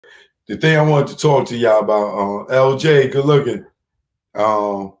the thing I wanted to talk to y'all about, LJ, good looking,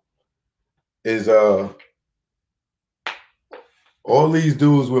 is all these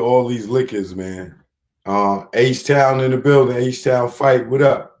dudes with all these liquors, man. H-Town in the building, H-Town fight, what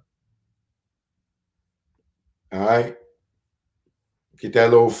up? All right. Get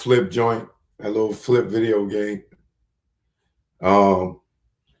that little flip joint, that little flip video game.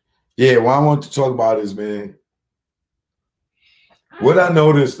 Yeah, what I want to talk about is, man, what I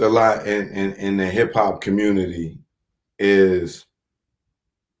noticed a lot in the hip hop community is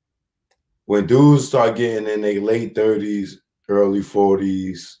when dudes start getting in their late 30s, early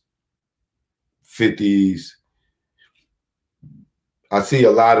 40s, 50s, I see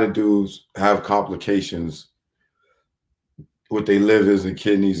a lot of dudes have complications with their livers and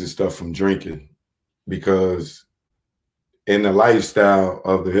kidneys and stuff from drinking, because in the lifestyle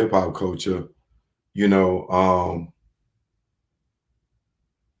of the hip hop culture, you know,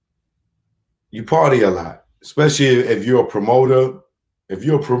 you party a lot, especially if you're a promoter. If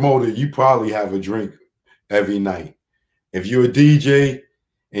you're a promoter, you probably have a drink every night. If you're a DJ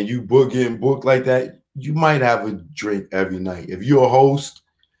and you book like that, you might have a drink every night. If you're a host,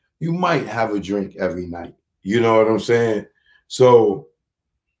 you might have a drink every night. You know what I'm saying? So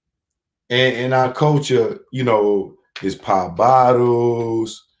in our culture, you know, it's pop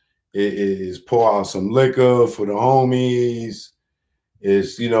bottles, it is pour out some liquor for the homies.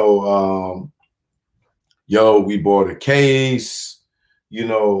 It's, you know, yo, we bought a case. You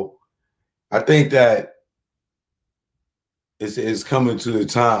know, I think that it's coming to the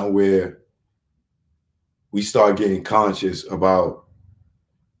time where we start getting conscious about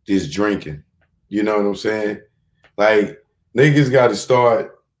this drinking. You know what I'm saying? Like, niggas got to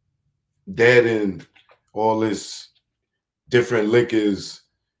start deading all this different liquors,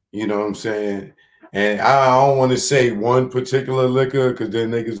 you know what I'm saying? And I don't want to say one particular liquor, because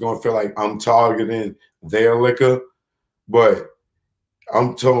then niggas going to feel like I'm targeting their liquor. But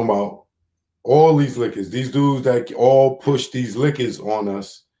I'm talking about all these liquors, these dudes that all push these liquors on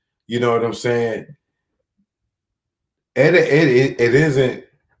us. You know what I'm saying? It isn't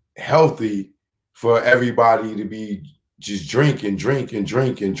healthy for everybody to be just drinking.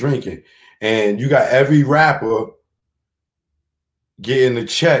 And you got every rapper getting a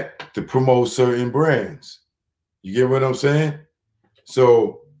check to promote certain brands. You get what I'm saying?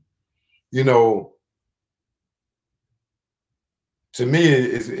 So, you know, to me,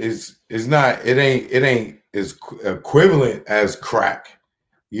 it ain't as equivalent as crack.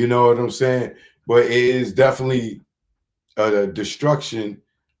 You know what I'm saying? But it is definitely a destruction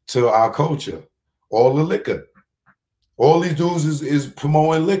to our culture. All the liquor. All these dudes is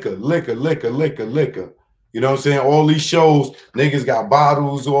promoting liquor. You know what I'm saying? All these shows, niggas got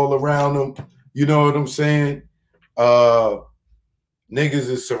bottles all around them. You know what I'm saying? Niggas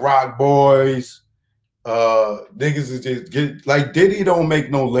is Ciroc boys. Niggas is just like Diddy don't make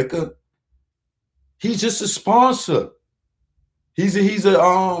no liquor. He's just a sponsor. He's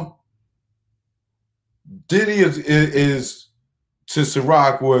a Diddy is to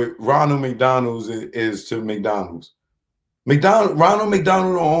Ciroc what Ronald McDonald's is to McDonald's. Ronald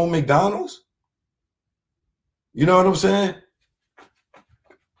McDonald don't own McDonald's. You know what I'm saying?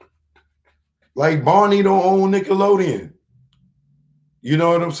 Like Barney don't own Nickelodeon. You know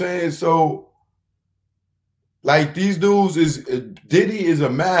what I'm saying? So, like, these dudes Diddy is a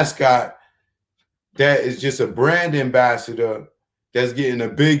mascot that is just a brand ambassador that's getting a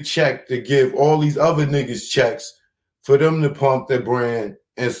big check to give all these other niggas checks for them to pump their brand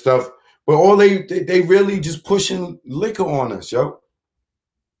and stuff. But all they really just pushing liquor on us, yo.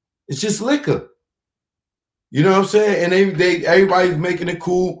 It's just liquor. You know what I'm saying? And everybody's making it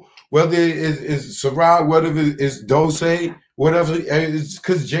cool, whether it's Ciroc, whether it's Dose, whatever. It's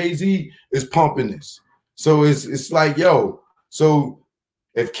because Jay-Z is pumping this. So it's like, yo, so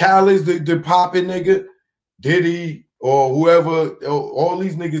if Cal is the popping nigga, Diddy or whoever, all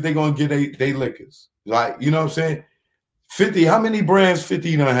these niggas, they gonna get they liquors. Like, you know what I'm saying? 50, how many brands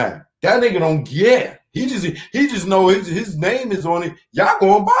 50 done have? That nigga don't get. He just know his name is on it. Y'all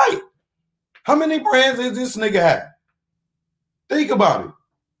gonna buy it. How many brands does this nigga have? Think about it.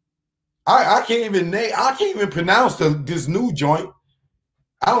 I can't even name, I can't even pronounce this new joint.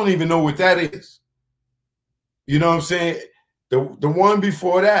 I don't even know what that is. You know what I'm saying? The one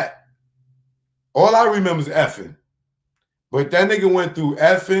before that, all I remember is effing. But that nigga went through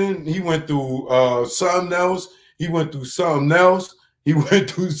effing. He went through something else. He went through something else. He went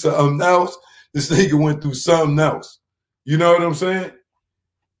through something else. This nigga went through something else. You know what I'm saying?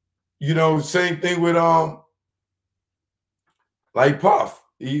 You know, same thing with like Puff.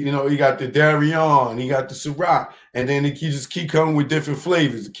 You know, he got the Darion, he got the Ciroc, and then he just keep coming with different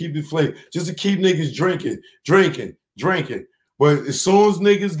flavors to keep the flavor, just to keep niggas drinking. But as soon as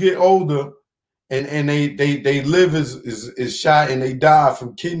niggas get older and they live is shot and they die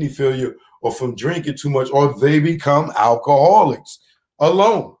from kidney failure or from drinking too much, or they become alcoholics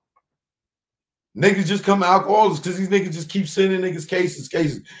alone. Niggas just come alcoholics because these niggas just keep sending niggas cases.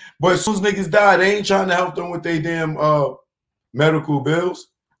 But as soon as niggas die, they ain't trying to help them with their damn medical bills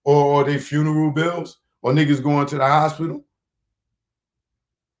or their funeral bills or niggas going to the hospital.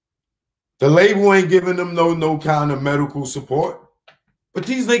 The label ain't giving them no kind of medical support. But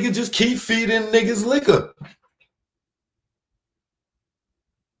these niggas just keep feeding niggas liquor.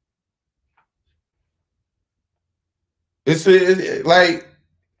 It's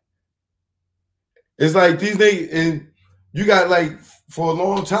like these niggas, and you got like for a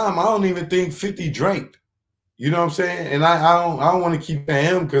long time, I don't even think 50 drank. You know what I'm saying? And I don't want to keep at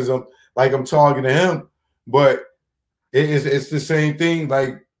him because I'm talking to him, but it's the same thing,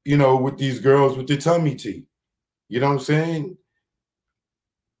 like, you know, with these girls with the tummy tea. You know what I'm saying?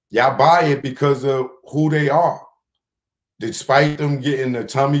 Y'all buy it because of who they are. Despite them getting the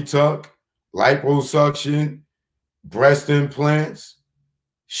tummy tuck, liposuction, breast implants,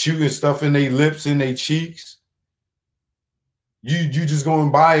 shooting stuff in their lips and their cheeks, you just go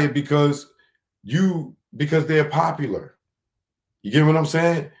and buy it because they're popular. You get what I'm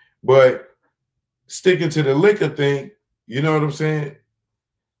saying? But sticking to the liquor thing, you know what I'm saying?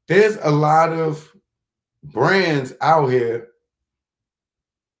 There's a lot of brands out here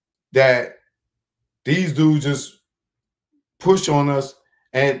that these dudes just push on us,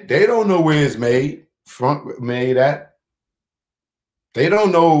 and they don't know where it's made at. They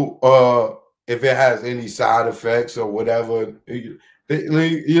don't know if it has any side effects or whatever. You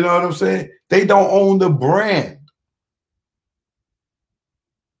know what I'm saying? They don't own the brand.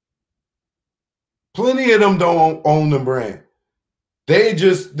 Plenty of them don't own the brand. They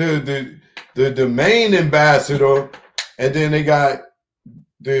just the main ambassador, and then they got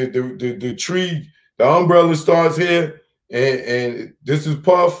the tree. The umbrella starts here, and this is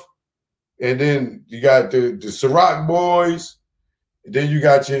Puff, and then you got the Ciroc boys, and then you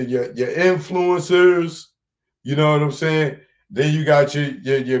got your influencers. You know what I'm saying? Then you got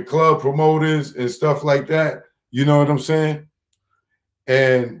your club promoters and stuff like that. You know what I'm saying?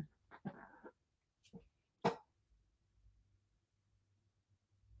 And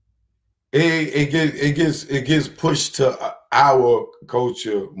it gets pushed to our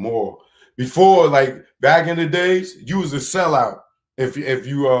culture more. Before, like back in the days, you was a sellout if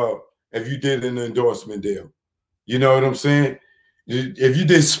you did an endorsement deal. You know what I'm saying? If you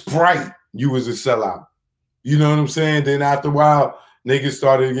did Sprite, you was a sellout. You know what I'm saying? Then after a while, niggas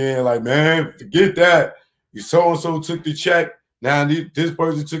started again like, man, forget that. You so-and-so took the check. Now this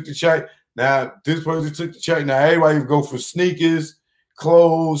person took the check. Now this person took the check. Now everybody go for sneakers,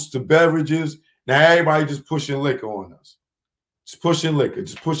 clothes, to beverages. Now everybody just pushing liquor on us. Just pushing liquor.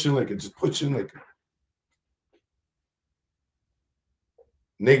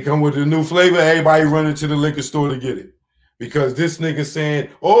 Nigga come with a new flavor, everybody running to the liquor store to get it. Because this nigga saying,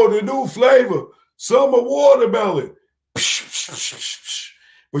 oh, the new flavor, summer watermelon.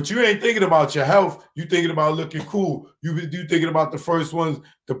 But you ain't thinking about your health. You thinking about looking cool. You thinking about the first ones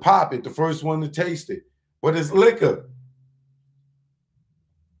to pop it, the first one to taste it. But it's liquor.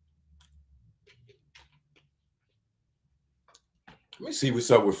 Let me see what's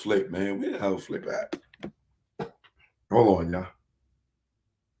up with Flip, man. Where the hell Flip at? Hold on, y'all.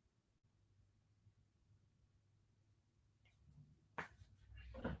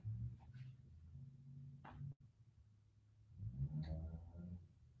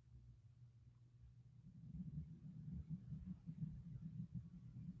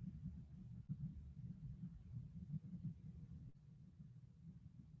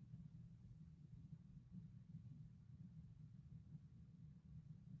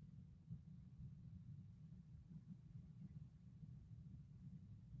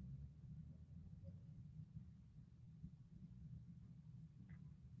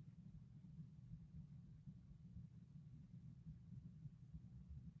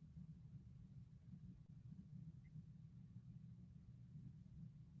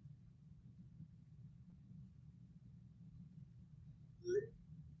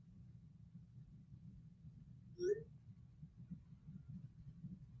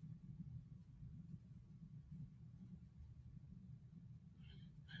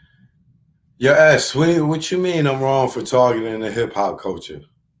 Yo, S, what you mean I'm wrong for targeting the hip hop culture?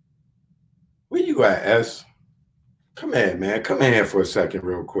 Where you at, S? Come here, man. Come in here for a second,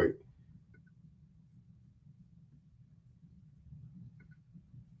 real quick.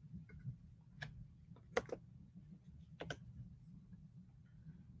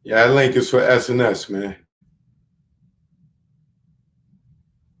 Yeah, that link is for SNS, man.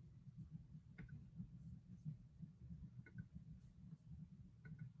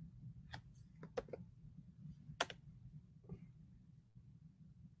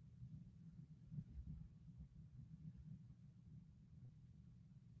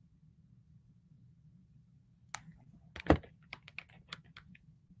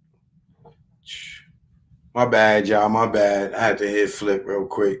 My bad, y'all. My bad. I had to hit flip real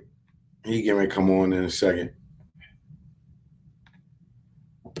quick. He can come on in a second.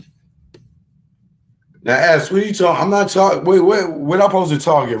 Now, S, what are you talking? I'm not talking. Wait, what I'm supposed to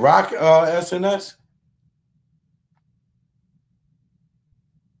target? Rock SNS?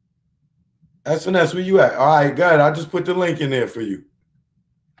 SNS, where you at? All right, good. I just put the link in there for you.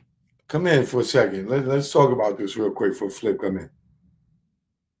 Come in for a second. Let's talk about this real quick for Flip come in.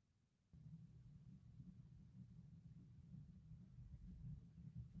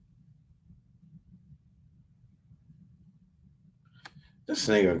 This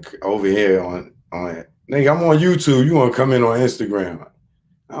nigga over here on nigga, I'm on YouTube. You want to come in on Instagram?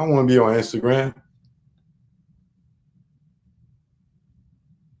 I don't want to be on Instagram.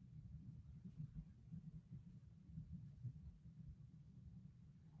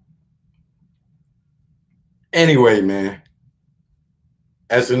 Anyway, man,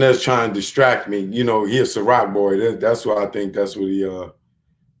 SNS trying to distract me. You know, he a Ciroc boy. That's what I think. That's what he.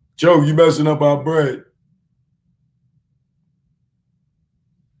 Joe, you messing up our bread.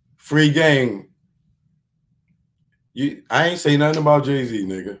 Free game. I ain't say nothing about Jay-Z,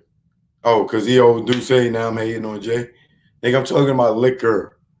 nigga. Oh, because he do say now I'm hating on Jay. Nigga, I'm talking about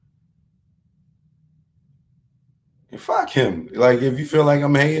liquor. And fuck him. Like, if you feel like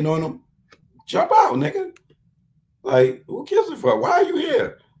I'm hating on him, jump out, nigga. Like, who gives a fuck? Why are you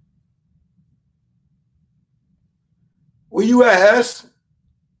here? Where you at, S?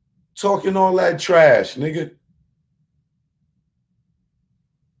 Talking all that trash, nigga.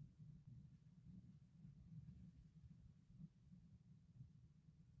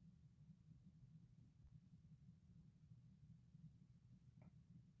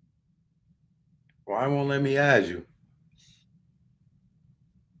 Why won't let me add you?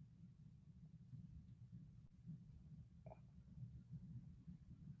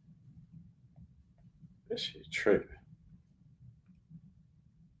 This shit tripping.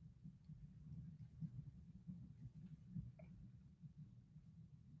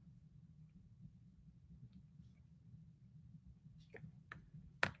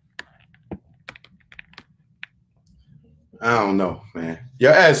 I don't know, man.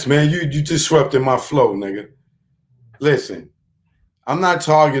 Your ass, man, you disrupted my flow, nigga. Listen, I'm not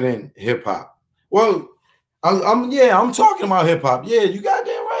targeting hip hop. Well, I'm talking about hip hop. Yeah, you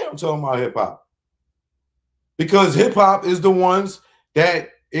goddamn right. I'm talking about hip hop because hip hop is the ones that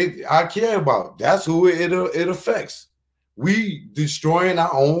I care about. That's who it affects. We destroying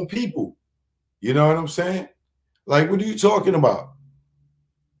our own people. You know what I'm saying? Like, what are you talking about?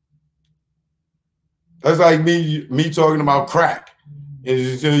 That's like me talking about crack and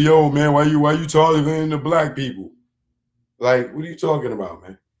just say, "Yo, man, why you targeting the black people?" Like, what are you talking about,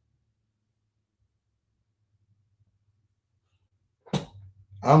 man?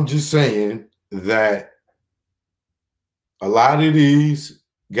 I'm just saying that a lot of these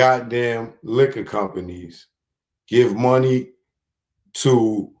goddamn liquor companies give money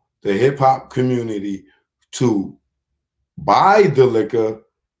to the hip hop community to buy the liquor.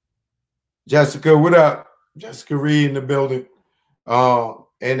 Jessica, what up? Jessica Reed in the building.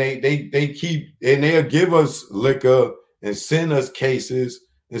 And they keep and they'll give us liquor and send us cases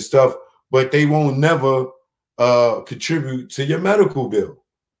and stuff, but they won't never contribute to your medical bill.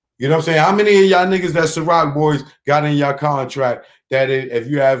 You know what I'm saying? How many of y'all niggas that Ciroc boys got in your contract that if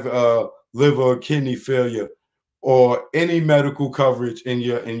you have liver or kidney failure or any medical coverage in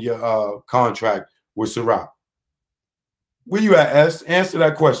your contract with Ciroc? Where you at, S? Answer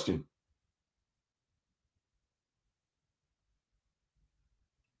that question.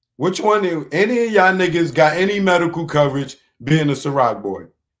 Which one? Any of y'all niggas got any medical coverage being a Ciroc boy?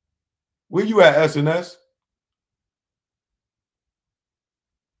 Where you at, SNS?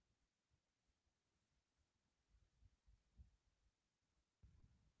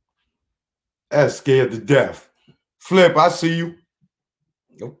 S scared to death. Flip, I see you.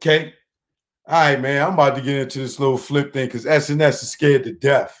 Okay. All right, man. I'm about to get into this little flip thing because SNS is scared to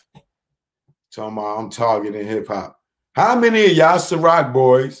death. Talking about I'm targeting hip hop. How many of y'all Ciroc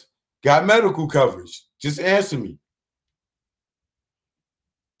boys got medical coverage? Just answer me.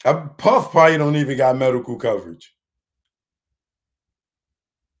 Puff probably don't even got medical coverage.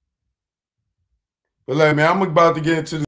 But like, man, I'm about to get into